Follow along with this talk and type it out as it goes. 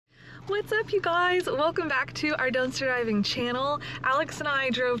What's up, you guys? Welcome back to our dumpster diving channel. Alex and I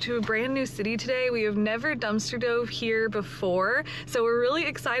drove to a brand new city today. We have never dumpster dove here before, so we're really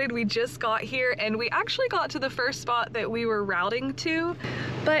excited. We just got here and we actually got to the first spot that we were routing to,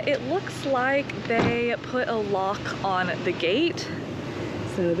 but it looks like they put a lock on the gate.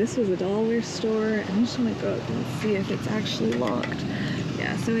 So this was a dollar store. I'm just gonna go up and see if it's actually locked.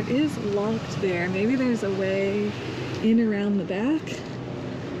 Yeah, so it is locked there. Maybe there's a way in around the back.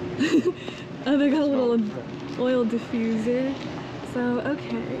 Oh, they got a little oil diffuser. So,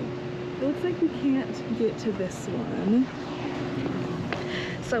 okay. It looks like we can't get to this one.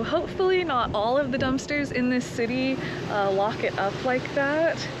 So hopefully not all of the dumpsters in this city lock it up like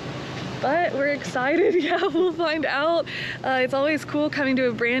that. But we're excited. Yeah, we'll find out. It's always cool coming to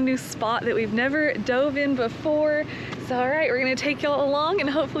a brand new spot that we've never dove in before. So, all right, we're gonna take y'all along and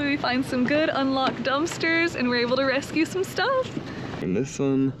hopefully we find some good unlocked dumpsters and we're able to rescue some stuff. And this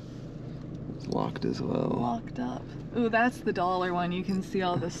one is locked as well. Locked up. Ooh, that's the dollar one. You can see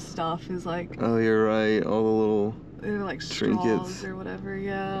all this stuff is like... Oh, you're right. All the little they're like trinkets straws or whatever,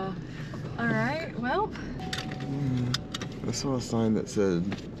 yeah. All right, well. I saw a sign that said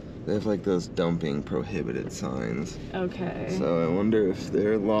they have like those dumping prohibited signs. Okay. So I wonder if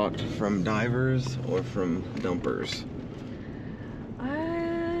they're locked from divers or from dumpers.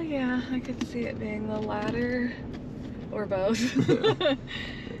 Yeah, I could see it being the latter or both.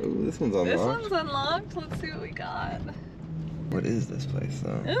 Ooh, this one's unlocked. This one's unlocked. Let's see what we got. What is this place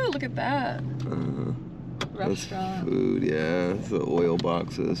though? Ooh, look at that. Restaurant. Food, yeah. It's the oil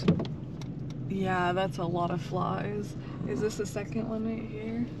boxes. Yeah, that's a lot of flies. Is this the second one right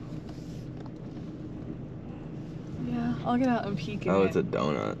here? Yeah, I'll get out and peek in. Oh, it's a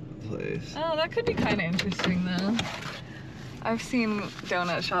donut place. Oh, that could be kind of interesting though. I've seen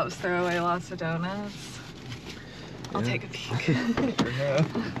donut shops throw away lots of donuts. I'll take a peek.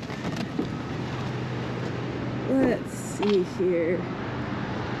 Let's see here.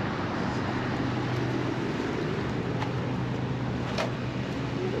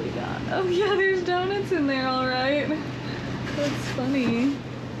 What do we got? Oh yeah, there's donuts in there, all right. That's funny.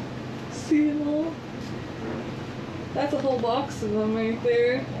 See them all? That's a whole box of them right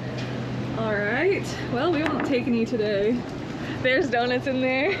there. All right, well, we won't take any today. There's donuts in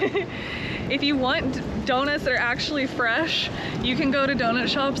there. If you want donuts that are actually fresh, you can go to donut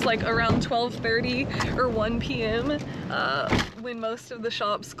shops like around 12:30 or 1 p.m. When most of the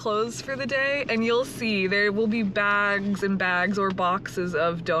shops close for the day, and you'll see there will be bags and bags or boxes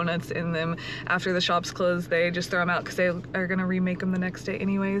of donuts in them. After the shops close, they just throw them out because they are gonna remake them the next day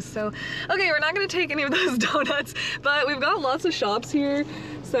anyways. So, okay, we're not gonna take any of those donuts, but we've got lots of shops here.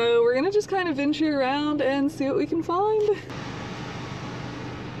 So we're gonna just kind of venture around and see what we can find.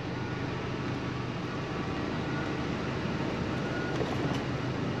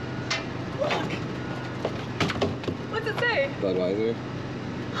 Budweiser.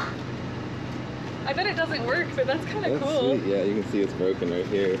 I bet it doesn't work, but that's kind of cool. Sweet. Yeah, you can see it's broken right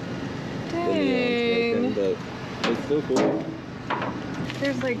here. Dang. Broken, but it's still cool.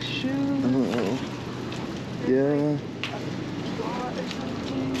 There's like shoes. Oh. Yeah.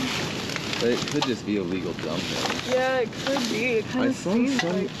 It could just be illegal dumping. Yeah, it could be. It kind of seems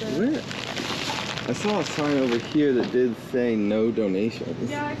like that. I saw a sign over here that did say no donations.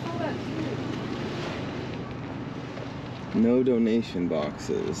 Yeah, I saw that too. No donation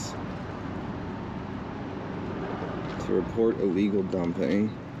boxes. To report illegal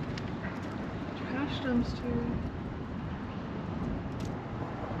dumping. Trash dumpster.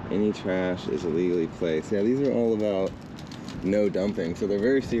 Any trash is illegally placed. Yeah, these are all about no dumping. So they're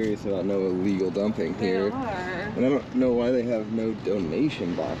very serious about no illegal dumping here. They are. And I don't know why they have no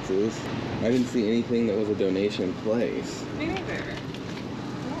donation boxes. I didn't see anything that was a donation place. Me neither. I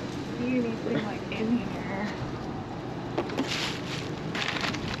don't see anything like in here.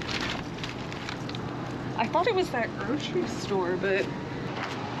 I thought it was that grocery store, but...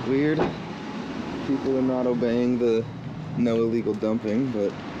 Weird. People are not obeying the no illegal dumping,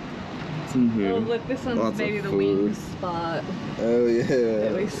 but it's in here. Oh, look, this one's maybe the wing spot. Oh,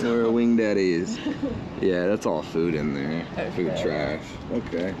 yeah. We're wing daddies. Yeah, that's all food in there. Okay. Food trash.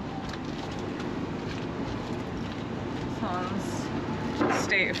 Okay. Sounds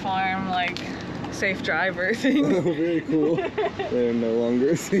State Farm, like, safe driver thing. Oh, very cool. They're no longer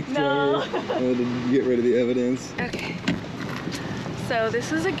a safe driver. To get rid of the evidence. Okay. So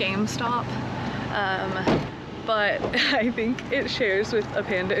this is a GameStop, but I think it shares with a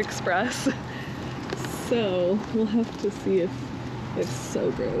Panda Express. So we'll have to see if it's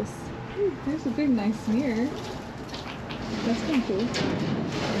so gross. Ooh, there's a big nice mirror. That's kind of cool.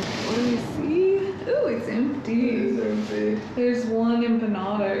 What do we see? Ooh, it's empty. It is empty. There's one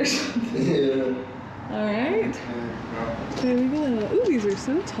empanada or something. Yeah. Alright. There we go. Ooh, these are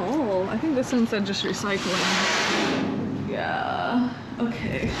so tall. I think this one said just recycling. Yeah.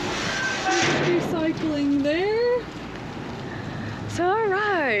 Okay. Recycling there. So,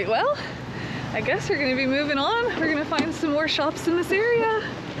 alright. Well, I guess we're gonna be moving on. We're gonna find some more shops in this area.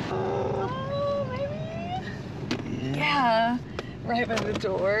 Oh, maybe? Yeah. Right by the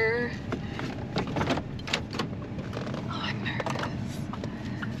door. Oh, I'm nervous.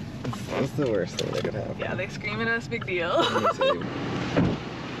 That's the worst thing that could happen. Yeah, they scream at us, big deal.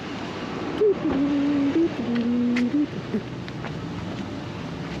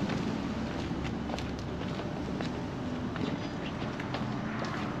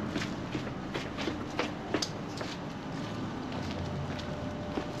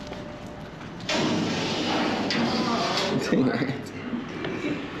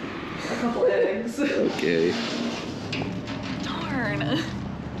 A couple eggs. Okay. Darn.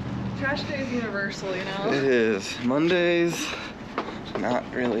 Trash day is universal, you know? It is. Mondays, not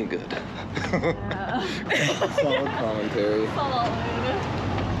really good. Yeah. Solid commentary. Solid.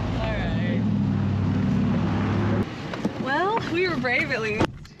 Alright. Well, we were brave at least.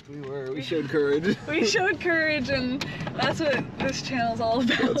 We were. We showed courage. We showed courage, and that's what this channel's all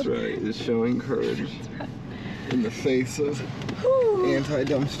about. That's right. It's showing courage. In the face of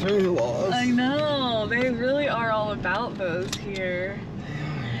anti-dumpster laws. I know, they really are all about those here.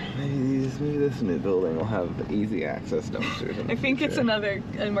 Maybe this new building will have easy access dumpsters. I think it's another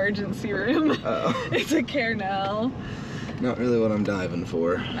emergency room. Oh. It's a care now. Not really what I'm diving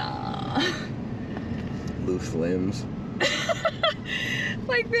for. Nah. Loose limbs.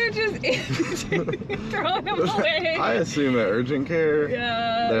 Like they're just throwing them away. I assume at urgent care,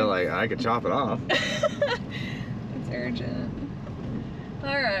 yeah. they're like, I could chop it off. It's urgent.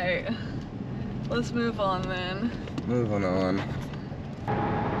 Alright. Let's move on then. Moving on.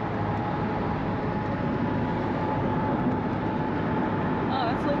 Oh,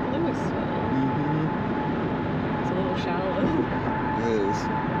 that's like Louisville. It's a little shallow. It is.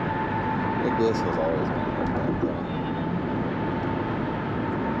 Like Louisville's always been like that, though.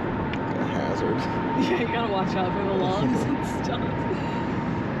 A hazard. Yeah, you gotta watch out for the logs and stuff.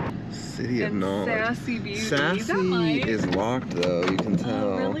 City of And knowledge. Sassy Beauty. Sassy That might. is locked though, you can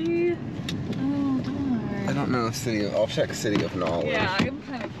tell. Oh, really? Oh, darn. I don't know city of, I'll check City of Knowledge. Yeah, I'm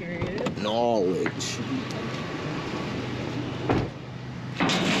kind of curious. Knowledge.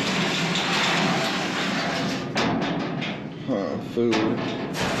 Huh, food.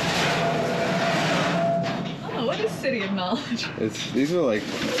 Oh, what is City of Knowledge? These are like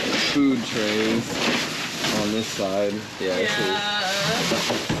food trays on this side. Yeah, Yeah. This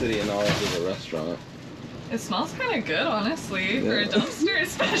is City of Knowledge is a restaurant. It smells kind of good, honestly, for a Yeah. dumpster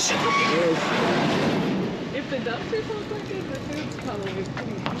especially. Yes. If the dumpster smells like it, the food's probably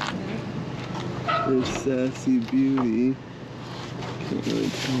pretty decent. There's Sassy Beauty. Can't really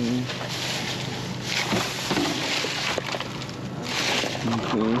tell.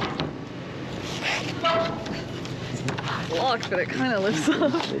 Okay. It's locked, but it kind of lifts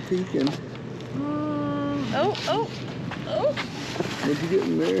up. They're peeking. Oh. What'd you get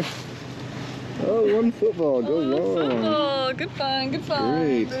in there? Oh, one football. Go long. Football. Good fun, good fun.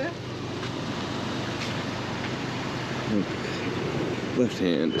 Great.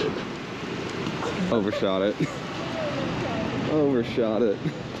 Left-handed. Overshot it. Overshot it.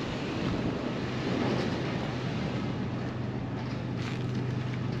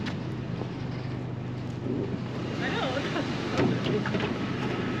 I know.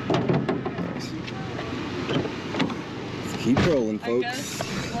 Let's keep rolling, I folks. guess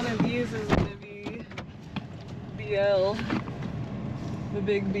one of these is going to be BL. The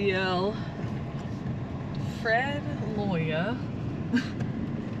big BL. Fred Lawyer.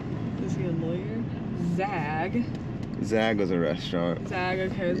 Is he a lawyer? Zag. Zag was a restaurant.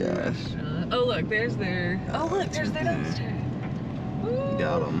 Zag, okay, is a Yeah. restaurant. Oh, look, there's their. Oh, look, there's their dumpster. Ooh.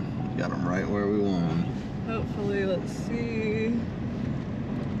 Got him. Got him right where we want him. Hopefully, let's see.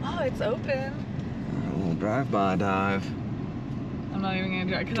 Oh, it's open. A little drive-by dive. I'm not even gonna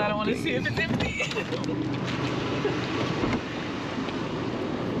do it because I don't want to see if it's empty.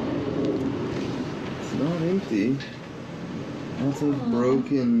 It's not empty. Lots of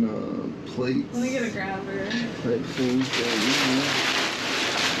broken plates. Let me get a grabber. Type things going on.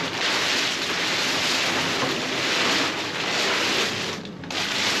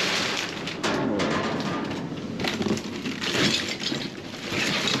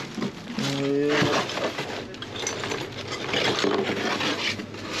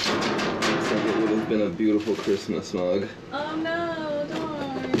 Been a beautiful Christmas mug. Oh no,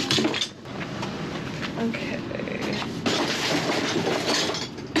 darn.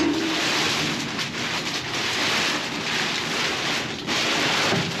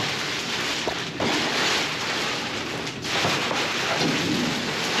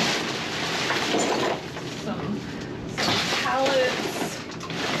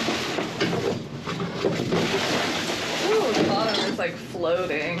 like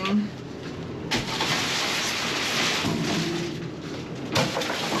floating.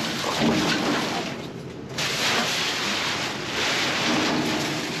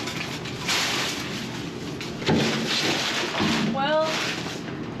 Well,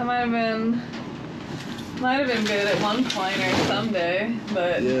 I might have been good at one point or someday,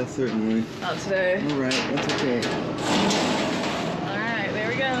 but Yeah, certainly. not today. All right, that's okay. All right, there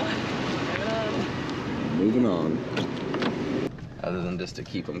we go. Give it up. Moving on. Other than just to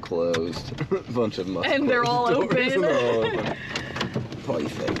keep them closed, a bunch of them. And they're all open. They're all open.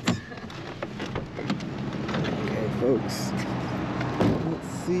 Perfect. Okay, folks. Let's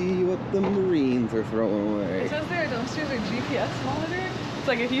see what the Marines are throwing away. It says their dumpsters are GPS monitored. It's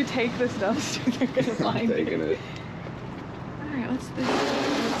like if you take this dumpster, they're gonna find you. Taking it. Alright, what's this?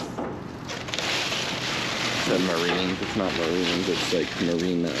 It said Marines. It's not Marines. It's like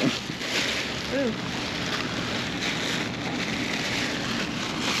Marina. Ooh.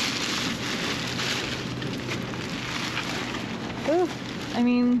 Ooh. I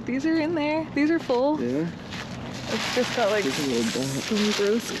mean, these are in there. These are full. Yeah. It's just got like Just a little box. some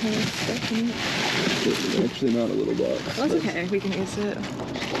gross kind of stuff in it. It's actually not a little box. That's okay. We can use it.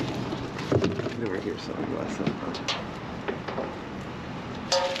 Over here, something less than that.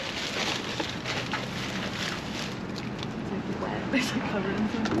 It's like wet. It's like covered in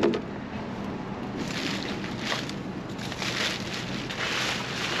something.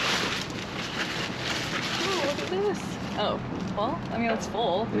 Oh, look at this. Oh, well, I mean, it's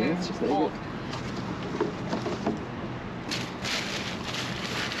full. I mean, Yeah, it's just take it. bulk.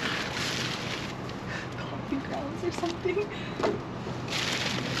 Coffee grounds or something.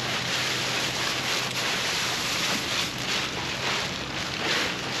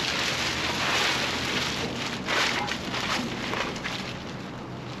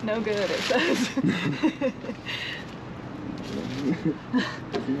 No good, it says.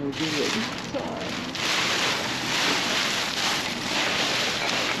 No good.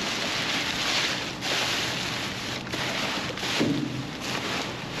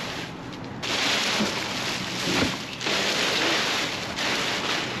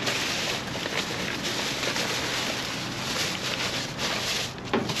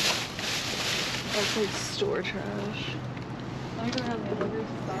 That's like store trash. Let me go around the other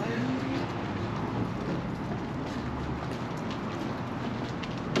side.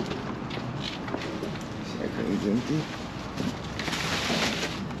 Everything's empty.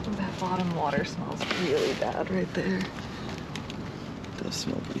 That bottom water smells really bad right there. It does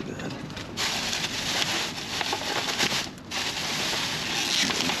smell pretty bad.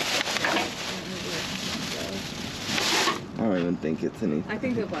 I don't even think it's anything. I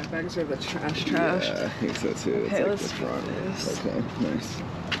think the black bags are the trash. Yeah, I think so too. Okay, it's like let's the front. do this. Okay,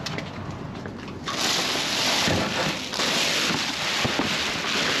 nice.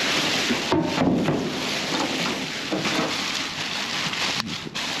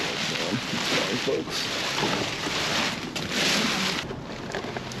 Sorry, folks.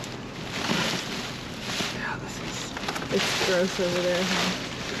 Yeah, this is. It's gross over there,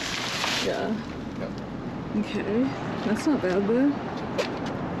 huh? Yeah. Yep. Okay. That's not bad though.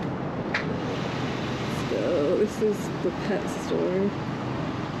 Let's go. This is the pet store.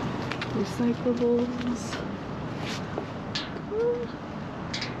 Recyclables. Oh,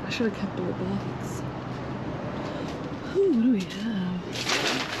 I should have kept our box. Ooh, what do we have?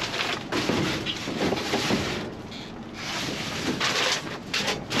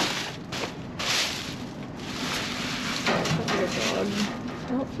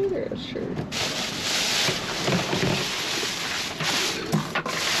 Outfit or a shirt?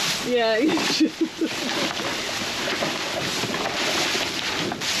 Yeah, you should.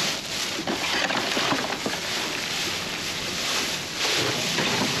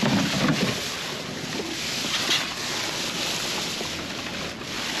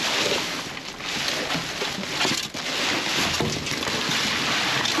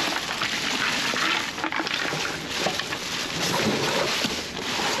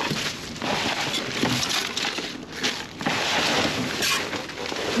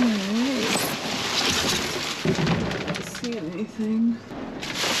 See anything?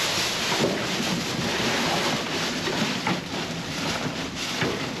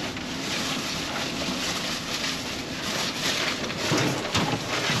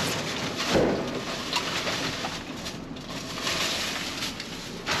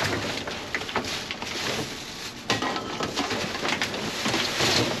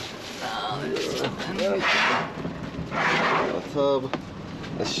 A tub,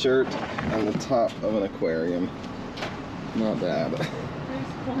 a shirt, and the top of an aquarium. Not bad. There's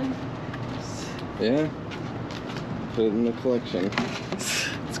one. Yeah? Put it in the collection.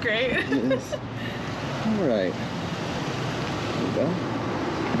 It's great. Yes. All right. There we go.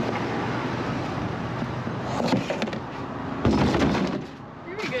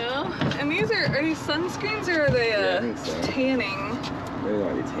 Here we go. And these are these sunscreens or are they Yeah, I think so. tanning? Maybe they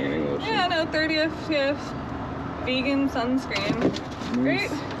might be tanning lotion. Yeah, no, 30th vegan sunscreen. Nice.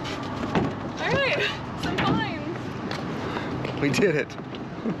 Great. All right, some finds. We did it.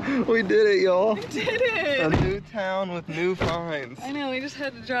 We did it, y'all. We did it. A new town with new finds. I know, we just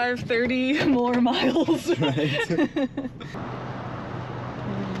had to drive 30 more miles. Right.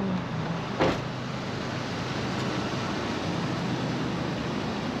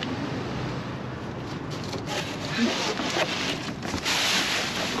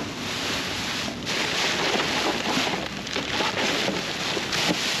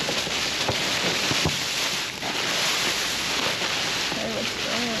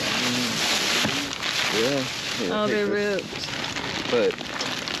 Yeah. Here, Oh, take they're this. ripped. But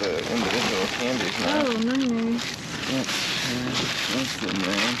the individual candies now. Oh, nice. That's in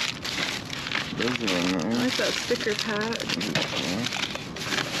there. Those are in I there. like that sticker pack.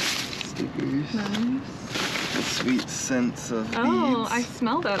 Stickers. Nice. The sweet scents of Oh, beads. I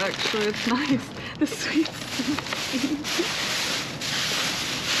smell that actually. It's nice. The sweet scent.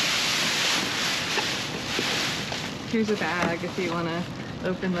 Here's a bag if you want to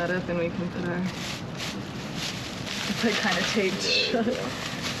open that up and we can put our... It's like kind of taped shut.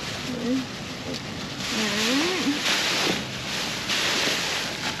 Alright.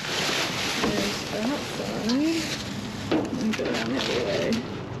 There's that side. Let me go down the other way.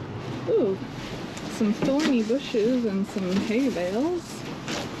 Ooh, some thorny bushes and some hay bales.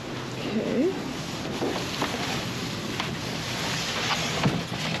 Okay.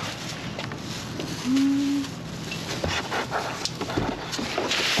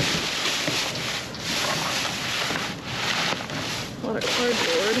 A lot of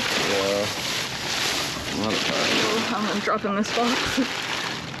cardboard. Yeah. A lot of cardboard. Oh, I'm gonna drop in this box.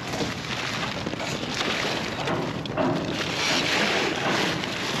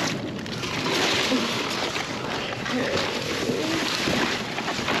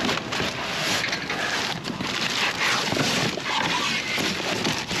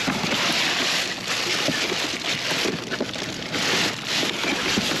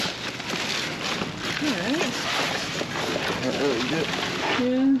 Not really good.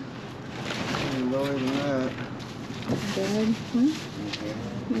 Yeah. Any lower than that. Bag.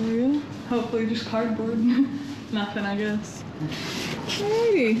 There we go. Hopefully just cardboard. Nothing, I guess.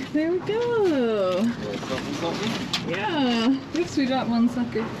 Alrighty, there we go. Something? Yeah. Oops, we dropped one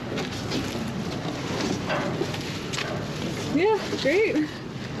sucker. Yeah, great. Nice.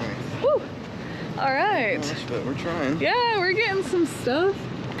 Woo! Alright. Gosh, but we're trying. Yeah, we're getting some stuff.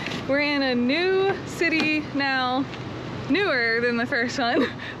 We're in a new city now. Newer than the first one.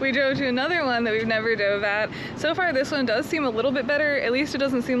 We drove to another one that we've never drove at. So far this one does seem a little bit better. At least it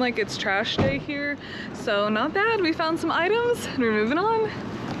doesn't seem like it's trash day here. So not bad. We found some items and we're moving on.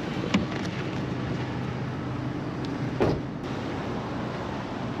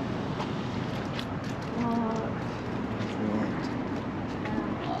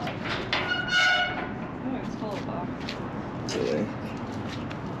 Oh, it's full of boxes. Really?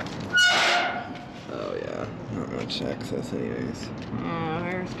 Oh yeah, not much access anyways. Oh,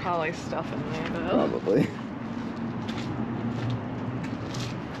 there's probably stuff in there though. Probably.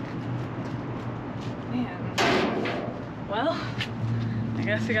 Man. Well, I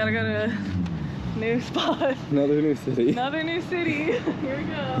guess we gotta go to a new spot. Another new city. Another new city. Here we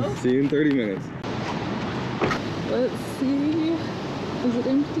go. See you in 30 minutes. Let's see. Is it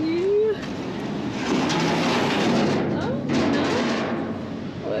empty? Oh, no.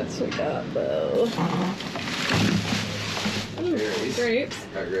 What's we got though? Ooh, Berries. grapes.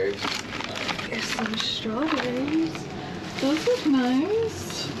 Got grapes. Here's some strawberries. Those look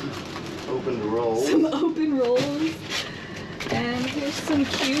nice. Open to roll. Some open rolls. And here's some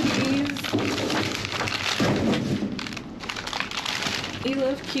cuties. You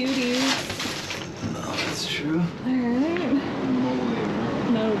love cuties. Oh, that's true. Alright.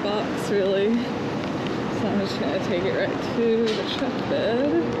 No box really. So I'm just gonna take it right to the truck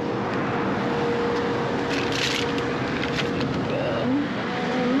bed. Go.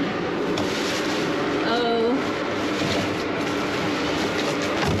 Oh,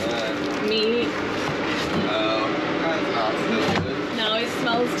 meat. Oh, that's not so good. No, it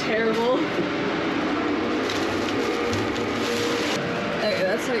smells terrible. Okay,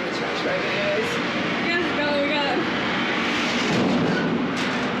 that's like the trash bag anyways. Yeah, got what we got.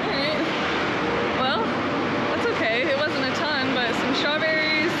 Alright. Well, that's okay. It wasn't a ton, but some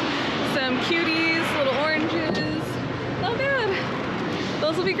strawberries, some cuties, little oranges,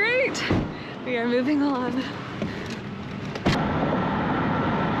 moving on. The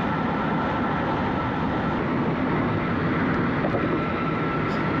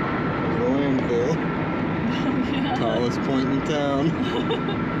landfill. Yeah. Tallest point in town.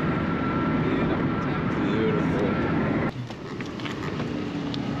 Beautiful.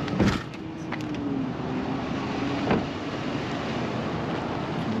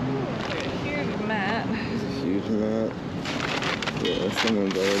 Here's Matt. There's a huge mat. Yeah,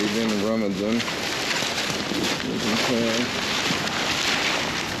 someone's already been rummaging. You can tell.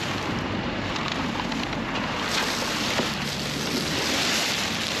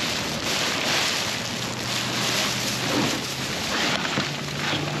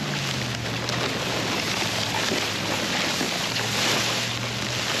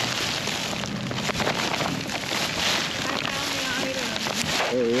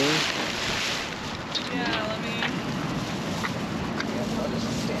 Oh, really? Yeah, let me. I'll just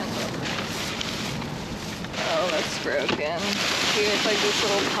stand up. Oh, that's broken. See, it's like this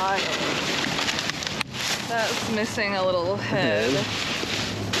little pile. That's missing a little head.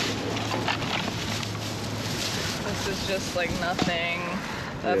 This is just like nothing.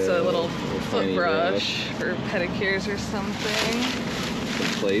 That's Yeah, a little foot tiny brush for pedicures or something.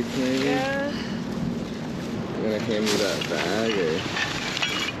 Some plates, maybe? Yeah. You're gonna hand me that bag, or?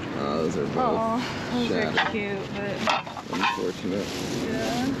 Oh, those are both Oh, those shattered. are cute, but Unfortunate.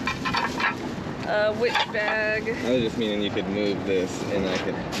 yeah. Which bag? I was just meaning you could move this, and I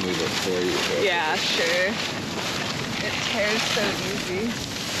could move it for you. So. Yeah, sure. It tears so easy.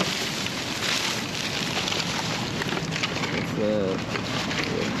 What's that?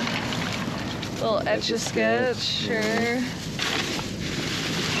 Little Etch-a-Sketch, sure.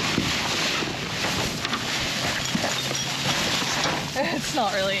 It's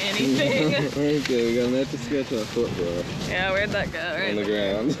not really anything. Okay, we got an Etch-a-Sketch and a foot brush. Yeah, where'd that go? Right On the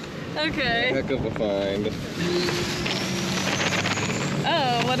there. ground. Okay. Heck of a find.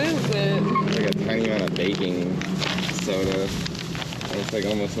 Oh, what is it? Like a tiny amount of baking soda. It's like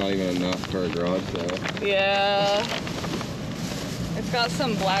almost not even enough for a garage sale. Yeah. It's got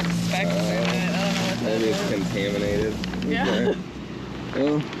some black specks in it. I don't know what that Maybe it's is. contaminated. Yeah. Okay.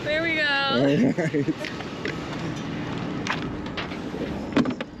 Well, There we go. alright.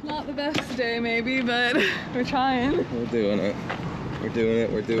 Not the best day maybe, but we're trying. We're doing it.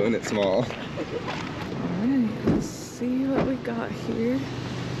 We're doing it small. Alright, let's see what we got here.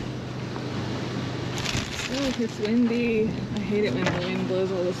 Oh, it's windy. I hate it when the wind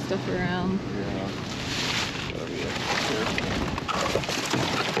blows all this stuff around. Yeah. That'll be it.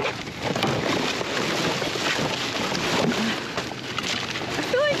 I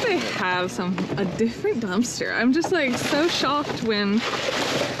feel like they have a different dumpster. I'm just like so shocked when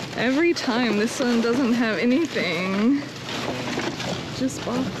every time this one doesn't have anything. Just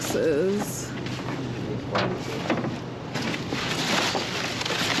boxes.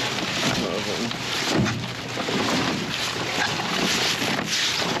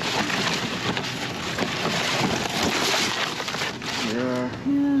 Yeah.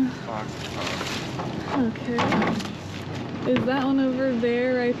 Yeah. Box. Okay. Is that one over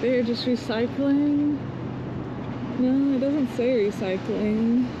there, right there, just recycling? No, it doesn't say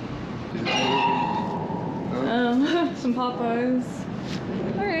recycling. Oh, some Popeyes.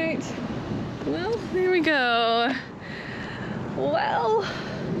 Alright. Well, there we go. Well,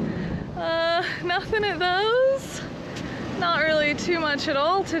 nothing at those. Not really too much at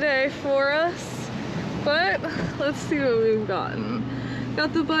all today for us. But let's see what we've gotten.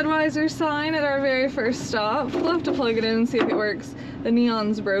 Got the Budweiser sign at our very first stop. We'll have to plug it in and see if it works. The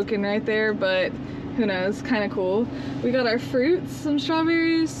neon's broken right there, but who knows, kind of cool. We got our fruits, some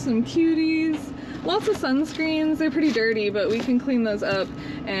strawberries, some cuties, lots of sunscreens. They're pretty dirty, but we can clean those up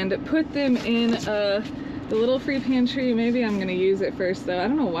and put them in the little free pantry. Maybe I'm gonna use it first though. I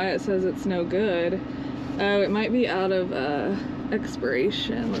don't know why it says it's no good. Oh, it might be out of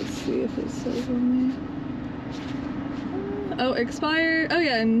expiration. Let's see if it says on there. Oh, expired. Oh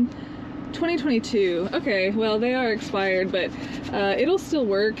yeah, in 2022. Okay, well they are expired, but it'll still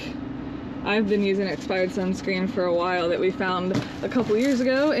work. I've been using expired sunscreen for a while that we found a couple years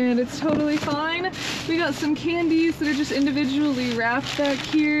ago, and it's totally fine. We got some candies that are just individually wrapped back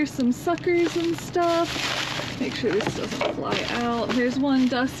here, some suckers and stuff. Make sure this doesn't fly out. There's one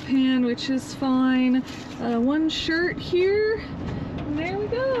dustpan, which is fine. One shirt here, and there we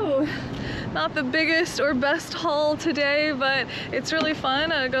go. Not the biggest or best haul today, but it's really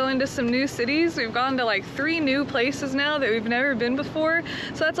fun going to some new cities. We've gone to like 3 new places now that we've never been before.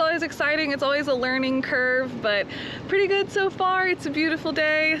 So that's always exciting. It's always a learning curve, but pretty good so far. It's a beautiful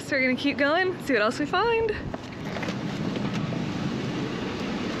day. So we're gonna keep going, see what else we find.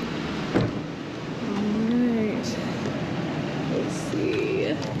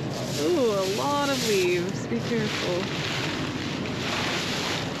 of leaves. Be careful.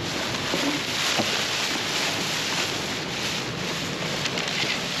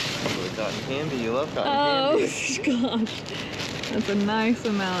 Cotton candy, you love cotton candy. Oh gosh, that's a nice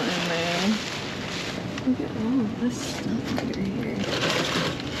amount in there. Look at all of this stuff under here.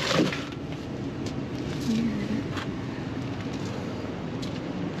 Weird.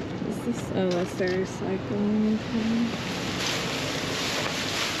 Is this? Oh, that's their recycling.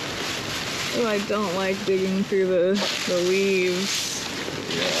 Oh, I don't like digging through the leaves.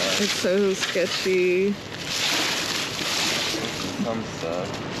 Yeah. It's so sketchy. Some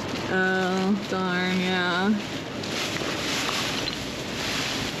stuff. Oh, darn, yeah.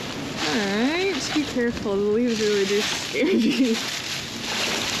 Alright, be careful. The leaves really do scare you.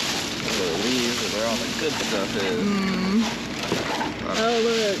 The leaves are where all the good stuff is. Oh,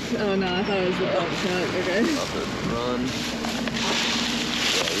 look. Oh, no, I thought it was the dump truck. Okay. Off it run.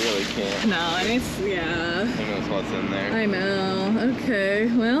 Yeah, I really can't. No, and it's, yeah. Who knows what's in there? I know. Okay,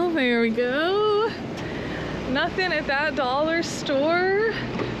 well, there we go. Nothing at that dollar store.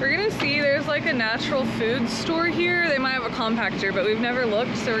 We're gonna see, there's like a natural food store here. They might have a compactor, but we've never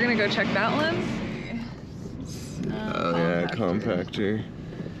looked, so we're gonna go check that one. Oh yeah, compactor.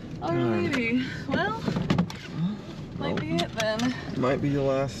 Alrighty, well, might be it then. Might be the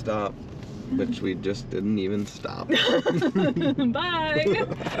last stop, which we just didn't even stop. Bye!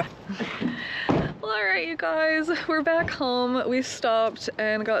 Well, alright you guys, we're back home. We stopped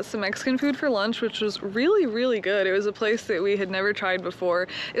and got some Mexican food for lunch, which was really, really good. It was a place that we had never tried before.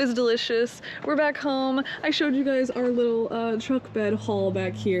 It was delicious. We're back home. I showed you guys our little truck bed haul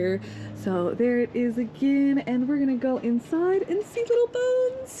back here. So there it is again, and we're gonna go inside and see little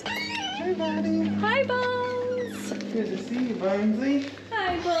Bones. Hey, buddy. Hi, Bones. Good to see you, Bonesy.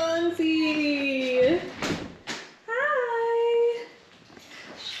 Hi, Bonesy. Hi.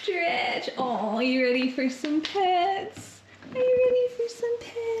 Stretch. Oh, you ready for some pets? Are you ready for some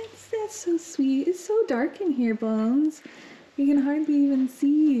pets? That's so sweet. It's so dark in here, Bones. You can hardly even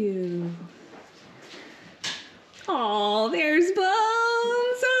see you. Oh, there's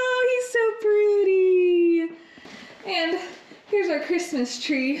Bones. Oh, he's so pretty. And here's our Christmas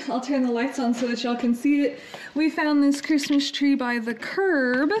tree. I'll turn the lights on so that y'all can see it. We found this Christmas tree by the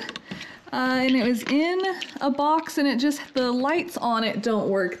curb. And it was in a box, and it just, the lights on it don't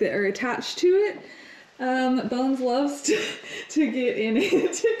work that are attached to it. Bones loves to get in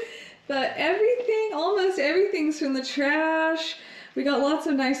it. But everything, almost everything's from the trash. We got lots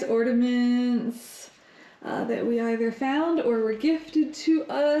of nice ornaments that we either found or were gifted to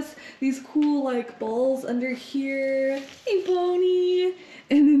us. These cool like balls under here. Hey, Boney.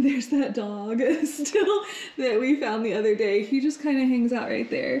 And then there's that dog still that we found the other day. He just kind of hangs out right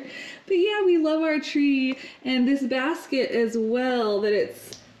there. But yeah, we love our tree, and this basket as well that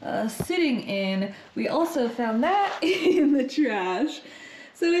it's sitting in. We also found that in the trash.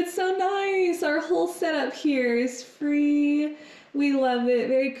 So it's so nice. Our whole setup here is free. We love it.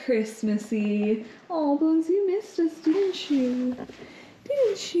 Very Christmassy. Oh, Bones, you missed us, didn't you?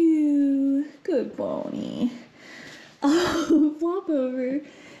 Didn't you? Good Boney. Oh, flop over.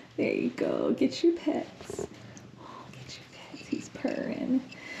 There you go. Get your pets. Oh, get your pets. He's purring.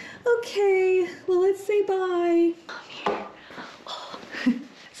 Okay, well, let's say bye. Come here. Oh.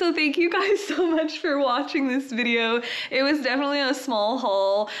 So thank you guys so much for watching this video. It was definitely a small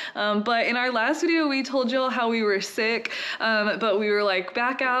haul, but in our last video we told y'all how we were sick, but we were like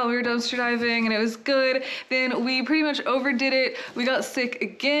back out, we were dumpster diving and it was good. Then we pretty much overdid it. We got sick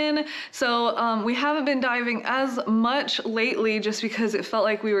again, so we haven't been diving as much lately just because it felt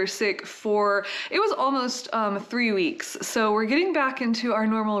like we were sick for, it was almost 3 weeks. So we're getting back into our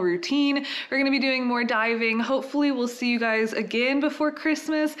normal routine. We're gonna be doing more diving. Hopefully we'll see you guys again before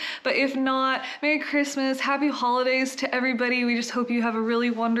Christmas. But if not, Merry Christmas, Happy Holidays to everybody. We just hope you have a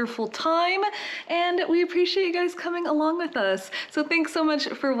really wonderful time, and we appreciate you guys coming along with us. So thanks so much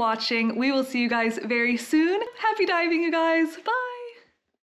for watching. We will see you guys very soon. Happy diving, you guys. Bye.